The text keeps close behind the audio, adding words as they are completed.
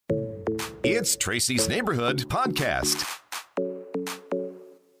It's Tracy's Neighborhood Podcast.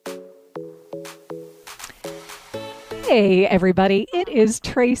 Hey, everybody. It is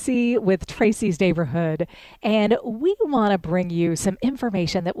Tracy with Tracy's Neighborhood, and we want to bring you some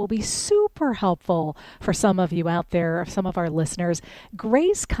information that will be super helpful for some of you out there, some of our listeners.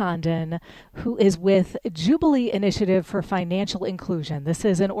 Grace Condon, who is with Jubilee Initiative for Financial Inclusion, this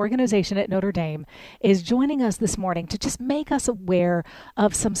is an organization at Notre Dame, is joining us this morning to just make us aware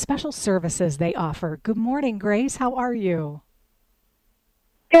of some special services they offer. Good morning, Grace. How are you?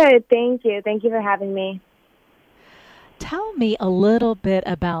 Good, thank you. Thank you for having me. Tell me a little bit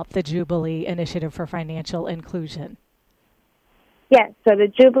about the Jubilee Initiative for Financial Inclusion. Yes, so the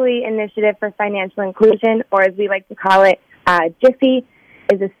Jubilee Initiative for Financial Inclusion, or as we like to call it, JIFFY,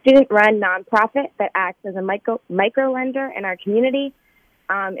 is a student-run nonprofit that acts as a micro lender in our community.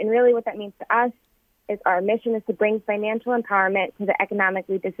 And really what that means to us is our mission is to bring financial empowerment to the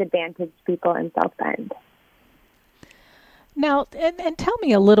economically disadvantaged people in South Bend. Now, and tell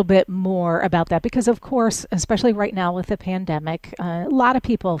me a little bit more about that, because of course, especially right now with the pandemic, a lot of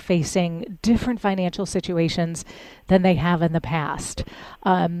people facing different financial situations than they have in the past.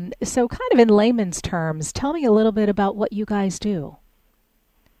 So kind of in layman's terms, tell me a little bit about what you guys do.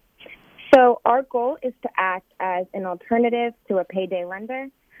 So our goal is to act as an alternative to a payday lender.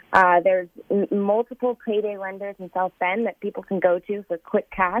 There's multiple payday lenders in South Bend that people can go to for quick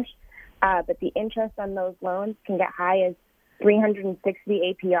cash, but the interest on those loans can get high as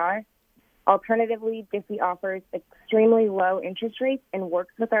 360 APR. Alternatively, JIFFY offers extremely low interest rates and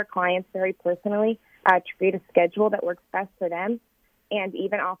works with our clients very personally to create a schedule that works best for them, and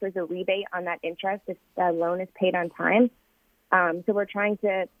even offers a rebate on that interest if the loan is paid on time. So we're trying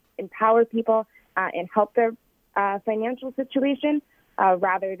to empower people and help their financial situation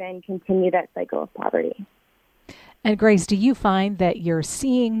rather than continue that cycle of poverty. And Grace, do you find that you're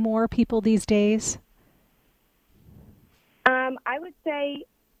seeing more people these days? I would say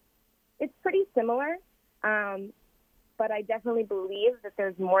it's pretty similar, but I definitely believe that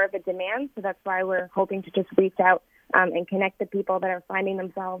there's more of a demand, so that's why we're hoping to just reach out and connect the people that are finding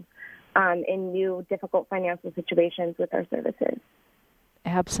themselves in new, difficult financial situations with our services.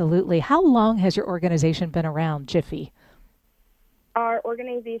 Absolutely. How long has your organization been around, JIFFY? Our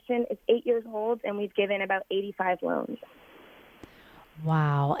organization is 8 years old, and we've given about 85 loans.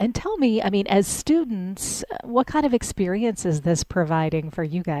 Wow. And tell me, I mean, as students, what kind of experience is this providing for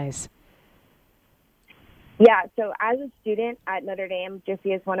you guys? Yeah, so as a student at Notre Dame,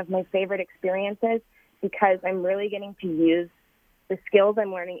 JIFFY is one of my favorite experiences because I'm really getting to use the skills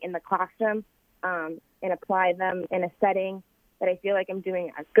I'm learning in the classroom and apply them in a setting that I feel like I'm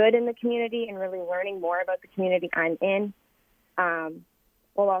doing good in the community and really learning more about the community I'm in,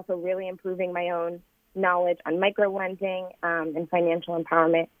 while also really improving my own knowledge on micro-lending and financial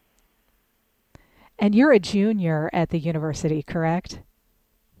empowerment. And you're a junior at the university, correct?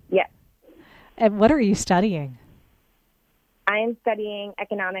 Yes. And what are you studying? I am studying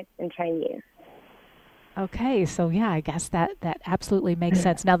economics and Chinese. Okay, so yeah, I guess that absolutely makes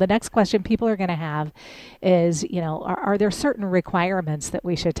sense. Now, the next question people are going to have is, you know, are there certain requirements that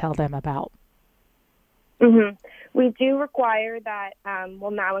we should tell them about? Mm-hmm. We do require that,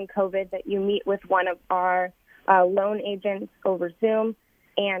 now in COVID, that you meet with one of our loan agents over Zoom,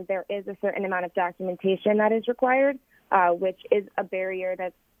 and there is a certain amount of documentation that is required, which is a barrier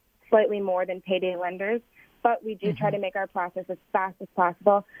that's slightly more than payday lenders. But we do try to make our process as fast as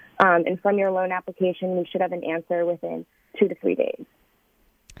possible, and from your loan application, we should have an answer within 2 to 3 days.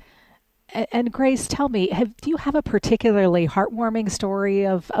 And Grace, tell me, do you have a particularly heartwarming story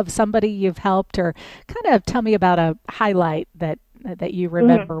of somebody you've helped, or kind of tell me about a highlight that you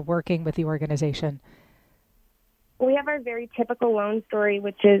remember working with the organization? We have our very typical loan story,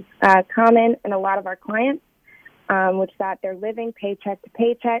 which is common in a lot of our clients, which is that they're living paycheck to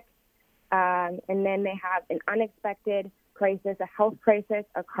paycheck, and then they have an unexpected crisis, a health crisis,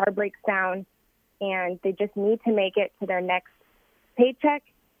 a car breaks down, and they just need to make it to their next paycheck.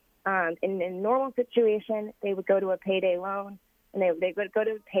 In a normal situation, they would go to a payday loan, and they would go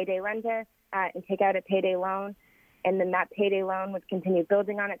to a payday lender and take out a payday loan, and then that payday loan would continue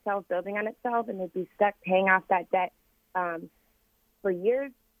building on itself, and they'd be stuck paying off that debt for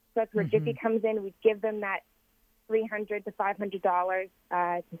years. So that's where JIFFY comes in. We give them that $300 to $500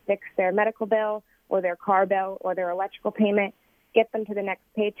 to fix their medical bill or their car bill or their electrical payment, get them to the next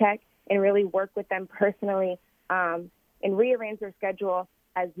paycheck, and really work with them personally and rearrange their schedule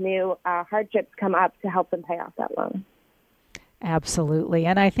as new hardships come up to help them pay off that loan. Absolutely.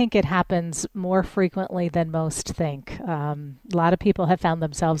 And I think it happens more frequently than most think. A lot of people have found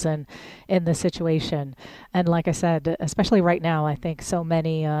themselves in this situation. And like I said, especially right now, I think so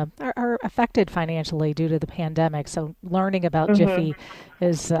many are affected financially due to the pandemic. So learning about Jiffy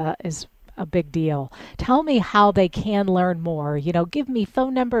is a big deal. Tell me how they can learn more. Give me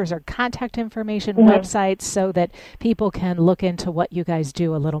phone numbers or contact information, websites, so that people can look into what you guys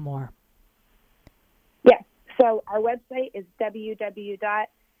do a little more. Yes. So our website is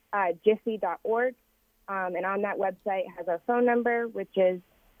www.jiffy.org, and on that website has our phone number, which is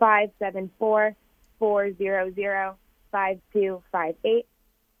 574-400-5258.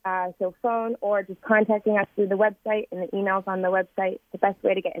 So phone or just contacting us through the website, and the email's on the website. The best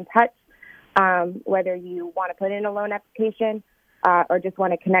way to get in touch, whether you want to put in a loan application or just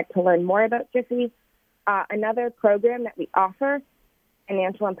want to connect to learn more about Jiffy. Another program that we offer,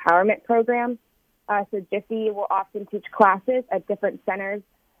 financial empowerment program. So Jiffy will often teach classes at different centers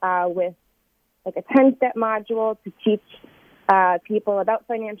with like a 10-step module to teach people about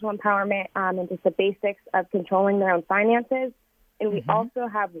financial empowerment and just the basics of controlling their own finances. And we also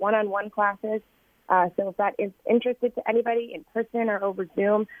have one-on-one classes. So if that is interested to anybody in person or over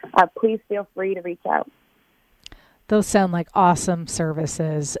Zoom, please feel free to reach out. Those sound like awesome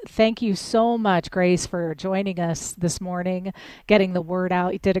services. Thank you so much, Grace, for joining us this morning, getting the word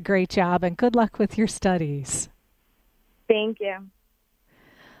out. You did a great job, and good luck with your studies. Thank you.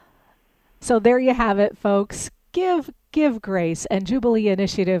 So there you have it, folks. Give Grace and Jubilee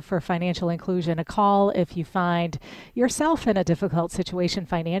Initiative for Financial Inclusion a call if you find yourself in a difficult situation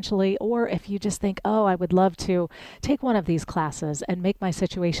financially, or if you just think, I would love to take one of these classes and make my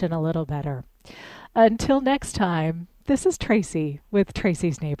situation a little better. Until next time, this is Tracy with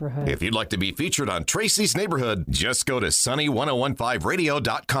Tracy's Neighborhood. If you'd like to be featured on Tracy's Neighborhood, just go to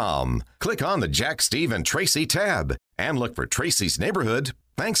sunny1015radio.com. Click on the Jack, Steve, and Tracy tab and look for Tracy's Neighborhood.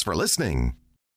 Thanks for listening.